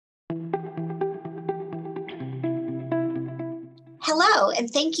Hello, and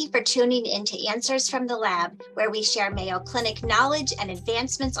thank you for tuning in to Answers from the Lab, where we share Mayo Clinic knowledge and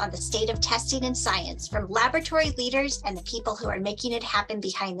advancements on the state of testing and science from laboratory leaders and the people who are making it happen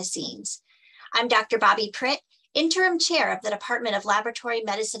behind the scenes. I'm Dr. Bobby Pritt, Interim Chair of the Department of Laboratory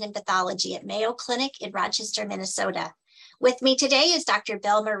Medicine and Pathology at Mayo Clinic in Rochester, Minnesota. With me today is Dr.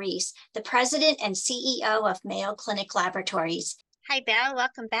 Bill Morice, the President and CEO of Mayo Clinic Laboratories. Hi, Bill.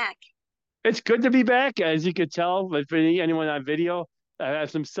 Welcome back. It's good to be back. As you could tell, but for anyone on video, I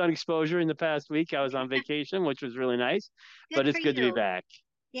had some sun exposure in the past week. I was on vacation, which was really nice, but it's good to be back.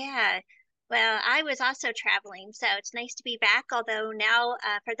 Yeah. Well, I was also traveling, so it's nice to be back. Although now,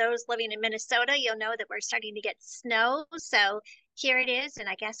 for those living in Minnesota, you'll know that we're starting to get snow. So here it is, and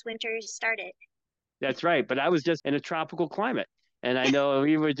I guess winter has started. That's right. But I was just in a tropical climate. And I know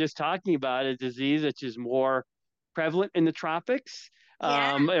we were just talking about a disease which is more prevalent in the tropics.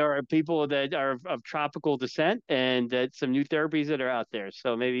 Or people that are of tropical descent, and that some new therapies that are out there.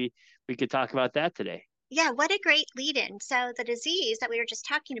 So maybe we could talk about that today. Yeah, what a great lead-in. So the disease that we were just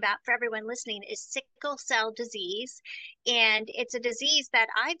talking about for everyone listening is sickle cell disease. And it's a disease that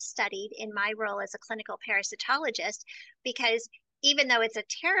I've studied in my role as a clinical parasitologist, because even though it's a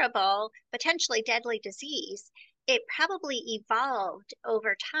terrible, potentially deadly disease, it probably evolved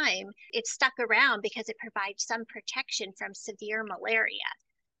over time. It stuck around because it provides some protection from severe malaria.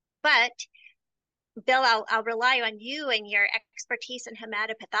 But Bill, I'll rely on you and your expertise in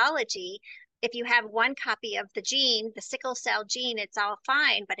hematopathology. If you have one copy of the gene, the sickle cell gene, it's all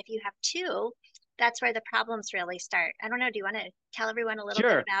fine. But if you have two, that's where the problems really start. I don't know. Do you want to tell everyone a little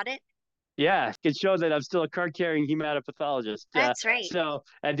bit about it? Yeah, it can show that I'm still a card-carrying hematopathologist. That's right. So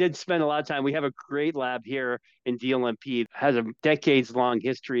I did spend a lot of time. We have a great lab here in DLMP. It has a decades-long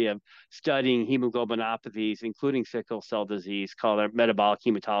history of studying hemoglobinopathies, including sickle cell disease, called our metabolic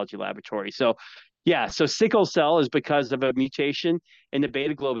hematology laboratory. So sickle cell is because of a mutation in the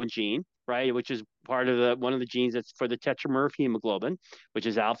beta globin gene, right, which is part of one of the genes that's for the tetramer of hemoglobin, which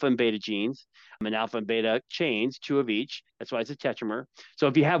is alpha and beta genes, and alpha and beta chains, two of each. That's why it's a tetramer. So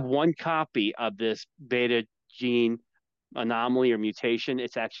if you have one copy of this beta gene anomaly or mutation,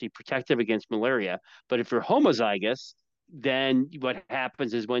 it's actually protective against malaria. But if you're homozygous, then what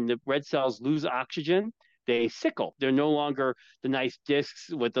happens is when the red cells lose oxygen, they sickle. They're no longer the nice discs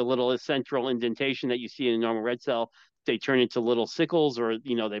with the little central indentation that you see in a normal red cell. They turn into little sickles, or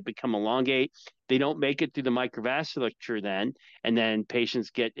they become elongate. They don't make it through the microvasculature then, and then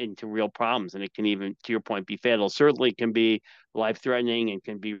patients get into real problems, and it can even, to your point, be fatal. Certainly can be life-threatening and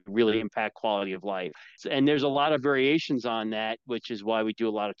can be really impact quality of life. And there's a lot of variations on that, which is why we do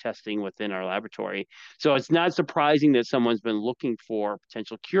a lot of testing within our laboratory. So it's not surprising that someone's been looking for a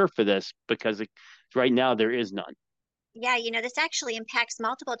potential cure for this, because right now there is none. Yeah, this actually impacts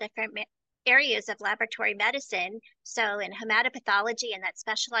multiple different areas of laboratory medicine. So in hematopathology and that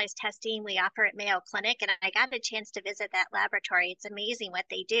specialized testing we offer at Mayo Clinic, and I got a chance to visit that laboratory. It's amazing what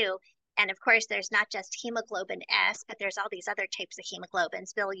they do. And of course, there's not just hemoglobin S, but there's all these other types of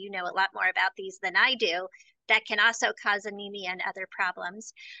hemoglobins. Bill, you know a lot more about these than I do, that can also cause anemia and other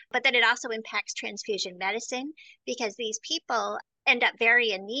problems. But then it also impacts transfusion medicine, because these people end up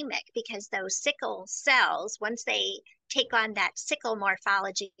very anemic, because those sickle cells, once they take on that sickle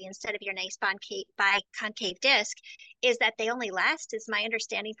morphology instead of your nice biconcave disc, is that they only last, is my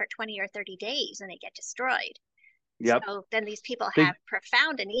understanding, for 20 or 30 days, and they get destroyed. Yep. So then these people have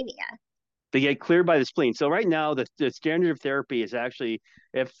profound anemia. They get cleared by the spleen. So right now, the standard of therapy is actually,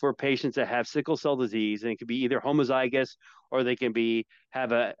 if for patients that have sickle cell disease, and it could be either homozygous, or they can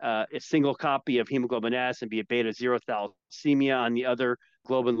have a single copy of hemoglobin S and be a beta zero thalassemia on the other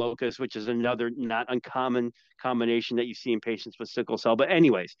globin locus, which is another not uncommon combination that you see in patients with sickle cell. But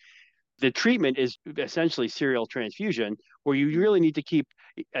anyways, the treatment is essentially serial transfusion, where you really need to keep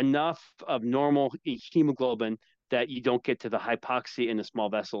enough of normal hemoglobin that you don't get to the hypoxia in the small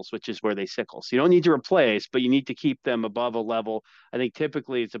vessels, which is where they sickle. So you don't need to replace, but you need to keep them above a level. I think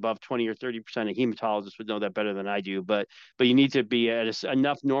typically it's above 20 or 30%. of hematologists would know that better than I do, but you need to be at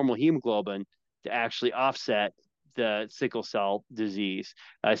enough normal hemoglobin to actually offset the sickle cell disease.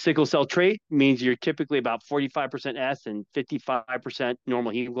 Sickle cell trait means you're typically about 45% S and 55%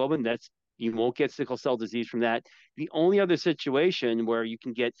 normal hemoglobin. You won't get sickle cell disease from that. The only other situation where you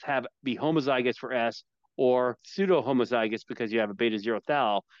can be homozygous for S or pseudo-homozygous because you have a beta zero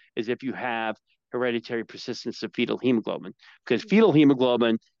thal is if you have hereditary persistence of fetal hemoglobin. Because fetal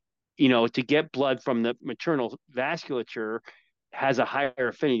hemoglobin, to get blood from the maternal vasculature, has a higher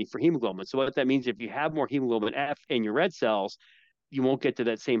affinity for hemoglobin. So what that means, if you have more hemoglobin F in your red cells, you won't get to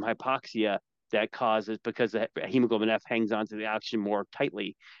that same hypoxia that causes, because the hemoglobin F hangs onto the oxygen more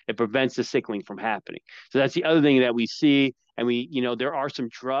tightly. It prevents the sickling from happening. So that's the other thing that we see. And there are some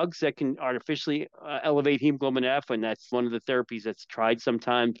drugs that can artificially elevate hemoglobin F, and that's one of the therapies that's tried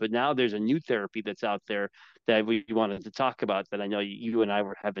sometimes. But now there's a new therapy that's out there that we wanted to talk about that I know you and I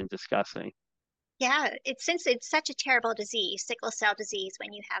have been discussing. Yeah, since it's such a terrible disease, sickle cell disease,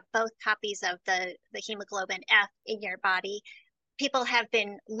 when you have both copies of the hemoglobin F in your body, people have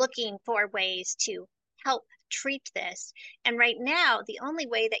been looking for ways to help treat this. And right now, the only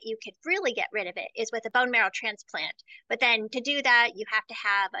way that you could really get rid of it is with a bone marrow transplant. But then to do that, you have to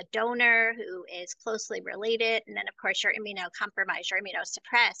have a donor who is closely related. And then, of course, you're immunocompromised, you're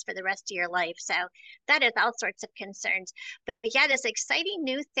immunosuppressed for the rest of your life. So that is all sorts of concerns. But yeah, this exciting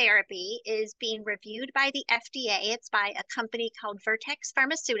new therapy is being reviewed by the FDA. It's by a company called Vertex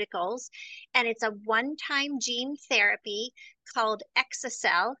Pharmaceuticals, and it's a one-time gene therapy called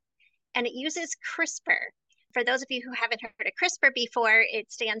Exocel, and it uses CRISPR. For those of you who haven't heard of CRISPR before,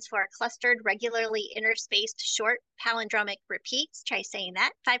 it stands for clustered regularly interspaced short palindromic repeats. Try saying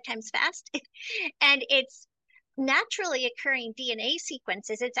that 5 times fast. And it's naturally occurring DNA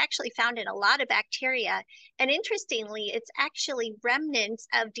sequences. It's actually found in a lot of bacteria. And interestingly, it's actually remnants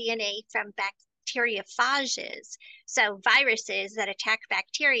of DNA from bacteriophages, so viruses that attack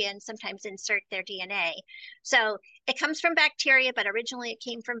bacteria and sometimes insert their DNA. So it comes from bacteria, but originally it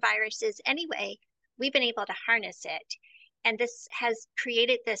came from viruses. Anyway, we've been able to harness it. And this has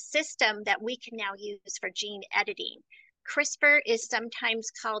created this system that we can now use for gene editing. CRISPR is sometimes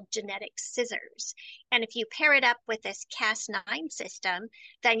called genetic scissors. And if you pair it up with this Cas9 system,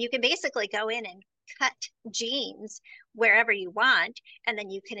 then you can basically go in and cut genes wherever you want, and then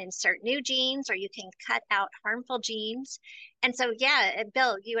you can insert new genes or you can cut out harmful genes. And so, yeah,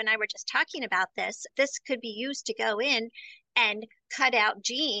 Bill, you and I were just talking about this. This could be used to go in and cut out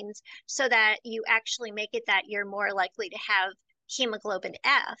genes so that you actually make it that you're more likely to have hemoglobin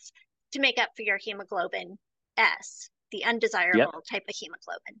F to make up for your hemoglobin S, the Yep. undesirable type of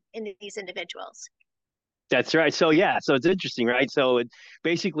hemoglobin in these individuals. That's right. So yeah, so it's interesting, right? So it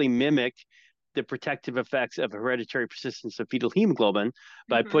basically mimicked the protective effects of hereditary persistence of fetal hemoglobin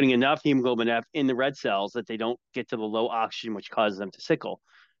by Mm-hmm. putting enough hemoglobin F in the red cells that they don't get to the low oxygen, which causes them to sickle.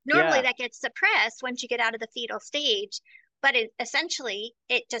 Normally Yeah, that gets suppressed once you get out of the fetal stage, but essentially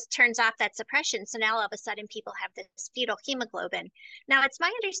it just turns off that suppression. So now all of a sudden people have this fetal hemoglobin. Now it's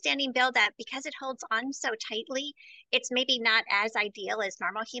my understanding, Bill, that because it holds on so tightly, it's maybe not as ideal as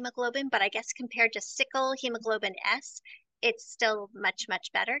normal hemoglobin, but I guess compared to sickle hemoglobin S, it's still much,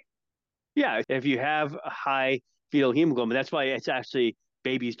 much better. yeah. If you have a high fetal hemoglobin, that's why it's actually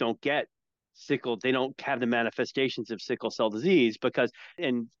babies don't get sickle. They don't have the manifestations of sickle cell disease because,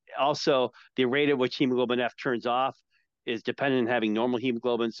 and also the rate at which hemoglobin F turns off is dependent on having normal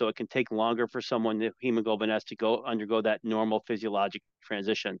hemoglobin. So it can take longer for someone with hemoglobin S to go undergo that normal physiologic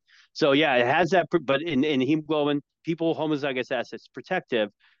transition. So yeah, it has that, but in hemoglobin, people homozygous S, it's protective.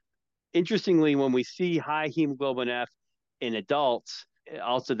 Interestingly, when we see high hemoglobin F in adults,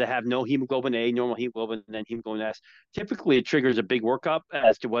 also to have no hemoglobin A, normal hemoglobin, and then hemoglobin S, typically it triggers a big workup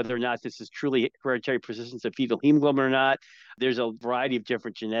as to whether or not this is truly hereditary persistence of fetal hemoglobin or not. There's a variety of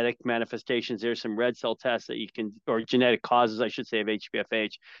different genetic manifestations. There's some red cell tests that you can, or genetic causes, I should say, of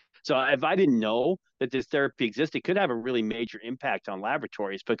HPFH. So if I didn't know that this therapy exists, it could have a really major impact on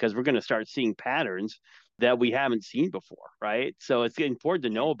laboratories because we're going to start seeing patterns that we haven't seen before, right? So it's important to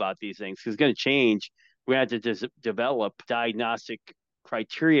Yeah. know about these things because it's going to change. We have to develop diagnostic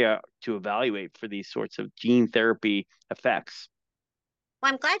criteria to evaluate for these sorts of gene therapy effects.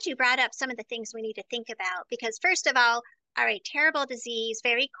 Well, I'm glad you brought up some of the things we need to think about because, first of all right, terrible disease,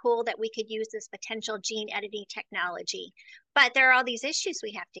 very cool that we could use this potential gene editing technology. But there are all these issues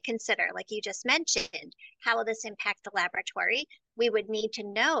we have to consider, like you just mentioned. How will this impact the laboratory? We would need to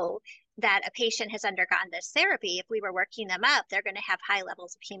know that a patient has undergone this therapy. If we were working them up, they're going to have high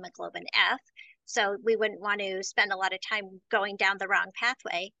levels of hemoglobin F. So we wouldn't want to spend a lot of time going down the wrong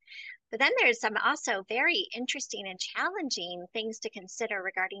pathway. But then there's some also very interesting and challenging things to consider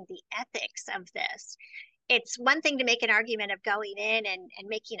regarding the ethics of this. It's one thing to make an argument of going in and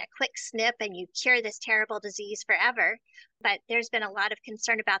making a quick snip and you cure this terrible disease forever. But there's been a lot of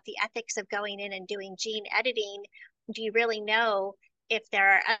concern about the ethics of going in and doing gene editing. Do you really know if there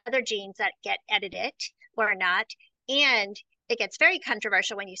are other genes that get edited or not? And it gets very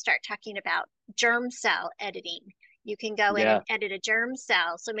controversial when you start talking about germ cell editing. You can go in and Yeah, edit a germ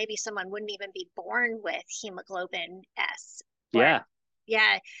cell. So maybe someone wouldn't even be born with hemoglobin S or, yeah,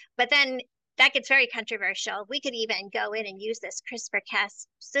 yeah. But then that gets very controversial. We could even go in and use this CRISPR-Cas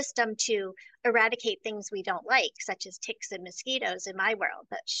system to eradicate things we don't like, such as ticks and mosquitoes in my world.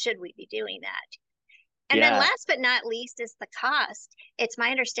 But should we be doing that? And then yeah. last but not least is the cost. It's my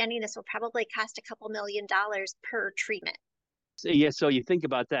understanding this will probably cost a couple $1 million per treatment. So you think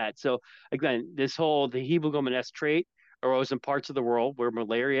about that. So again, the hemoglobin S trait arose in parts of the world where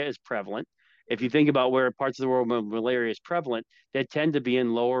malaria is prevalent. If you think about where parts of the world where malaria is prevalent, they tend to be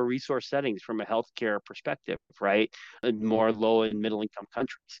in lower resource settings from a healthcare perspective, right? In more low and middle income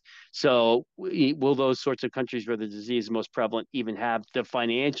countries. So will those sorts of countries where the disease is most prevalent even have the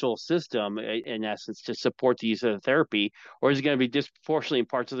financial system, in essence, to support the use of the therapy, or is it going to be disproportionately in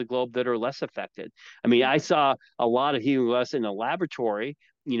parts of the globe that are less affected? I mean, I saw a lot of hemoglobin in the laboratory,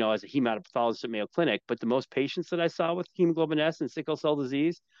 as a hematopathologist at Mayo Clinic, but the most patients that I saw with hemoglobin S and sickle cell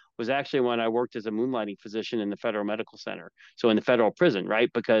disease was actually when I worked as a moonlighting physician in the Federal Medical Center. So in the federal prison, right?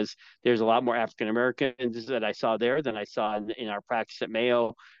 Because there's a lot more African Americans that I saw there than I saw in our practice at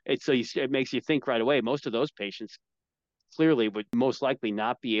Mayo. It makes you think right away. Most of those patients clearly would most likely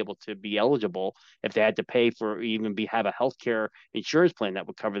not be able to be eligible if they had to pay for even have a healthcare insurance plan that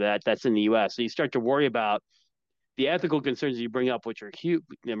would cover that. That's in the U.S. So you start to worry about the ethical concerns you bring up, which are huge,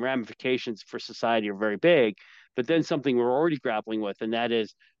 the ramifications for society are very big, but then something we're already grappling with, and that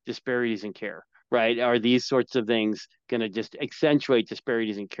is disparities in care, right? Are these sorts of things going to just accentuate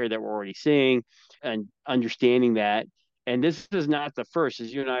disparities in care that we're already seeing, and understanding that? And this is not the first,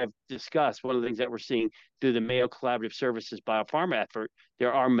 as you and I have discussed, one of the things that we're seeing through the Mayo Collaborative Services biopharma effort,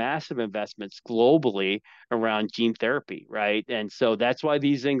 there are massive investments globally around gene therapy, right? And so that's why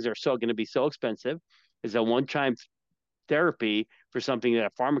these things are going to be so expensive, is a one-time therapy for something that a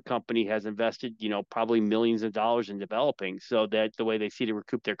pharma company has invested, probably millions of dollars in developing, so that the way they see to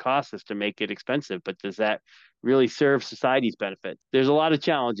recoup their costs is to make it expensive. But does that really serve society's benefit? There's a lot of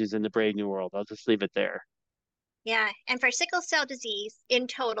challenges in the brave new world. I'll just leave it there. Yeah, and for sickle cell disease, in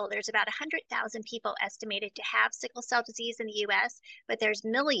total, there's about 100,000 people estimated to have sickle cell disease in the US, but there's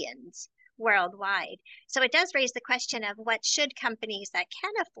millions worldwide. So it does raise the question of what should companies that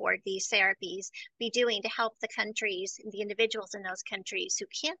can afford these therapies be doing to help the countries, the individuals in those countries who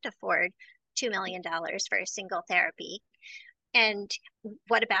can't afford $2 million for a single therapy? And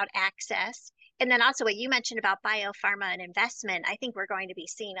what about access? And then also what you mentioned about biopharma and investment, I think we're going to be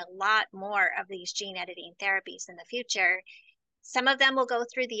seeing a lot more of these gene editing therapies in the future. Some of them will go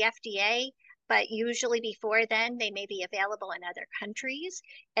through the FDA, but usually before then, they may be available in other countries.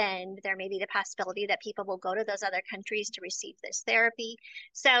 And there may be the possibility that people will go to those other countries to receive this therapy.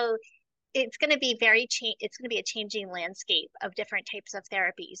 So it's going to be it's going to be a changing landscape of different types of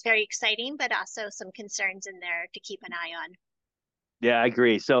therapies. Very exciting, but also some concerns in there to keep an eye on. Yeah, I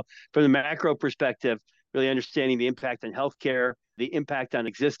agree. So from the macro perspective, really understanding the impact on healthcare, the impact on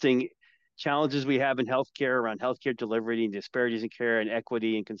existing challenges we have in healthcare around healthcare delivery and disparities in care and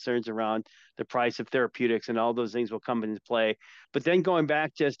equity and concerns around the price of therapeutics and all those things will come into play. But then going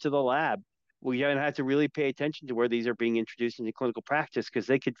back just to the lab, we have to really pay attention to where these are being introduced into clinical practice, because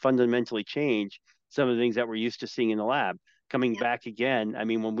they could fundamentally change some of the things that we're used to seeing in the lab. Coming back again, I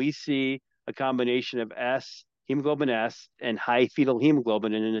mean, when we see a combination of hemoglobin S and high fetal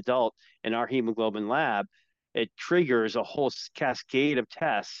hemoglobin in an adult in our hemoglobin lab, it triggers a whole cascade of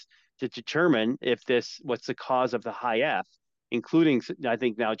tests to determine what's the cause of the high F, including, I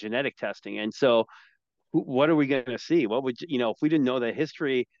think, now genetic testing. And so what are we going to see? What would, if we didn't know the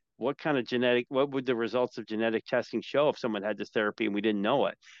history, what would the results of genetic testing show if someone had this therapy and we didn't know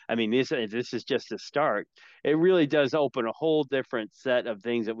it? I mean, this is just a start. It really does open a whole different set of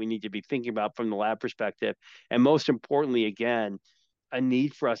things that we need to be thinking about from the lab perspective. And most importantly, again, a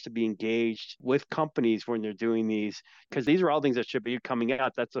need for us to be engaged with companies when they're doing these, because these are all things that should be coming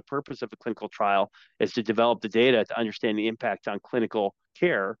out. That's the purpose of a clinical trial, is to develop the data to understand the impact on clinical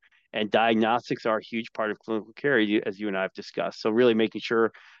care. And diagnostics are a huge part of clinical care, as you and I have discussed. So really making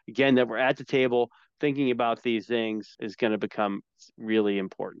sure, again, that we're at the table thinking about these things is going to become really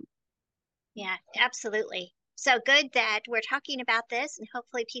important. Yeah, absolutely. So good that we're talking about this, and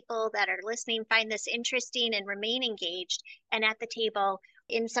hopefully people that are listening find this interesting and remain engaged and at the table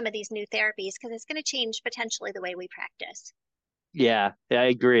in some of these new therapies, because it's going to change potentially the way we practice. Yeah, I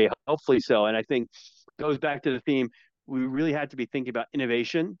agree. Hopefully so. And I think it goes back to the theme. We really had to be thinking about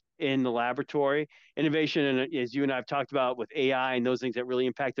innovation in the laboratory, innovation, and as you and I have talked about with AI and those things that really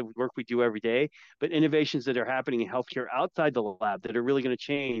impact the work we do every day, but innovations that are happening in healthcare outside the lab that are really going to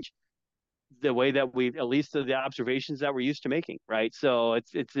change the way that at least the observations that we're used to making, right? So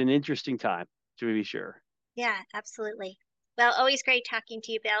it's an interesting time, to be sure. Yeah, absolutely. Well, always great talking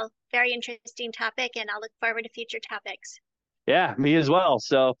to you, Bill. Very interesting topic, and I'll look forward to future topics. Yeah, me as well.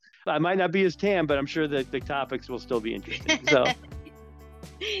 So I might not be as tan, but I'm sure that the topics will still be interesting. So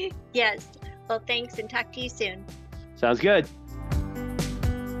yes. Well, thanks, and talk to you soon. Sounds good.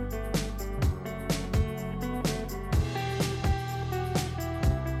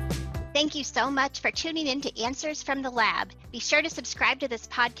 Thank you so much for tuning in to Answers from the Lab. Be sure to subscribe to this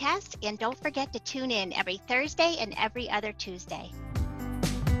podcast and don't forget to tune in every Thursday and every other Tuesday.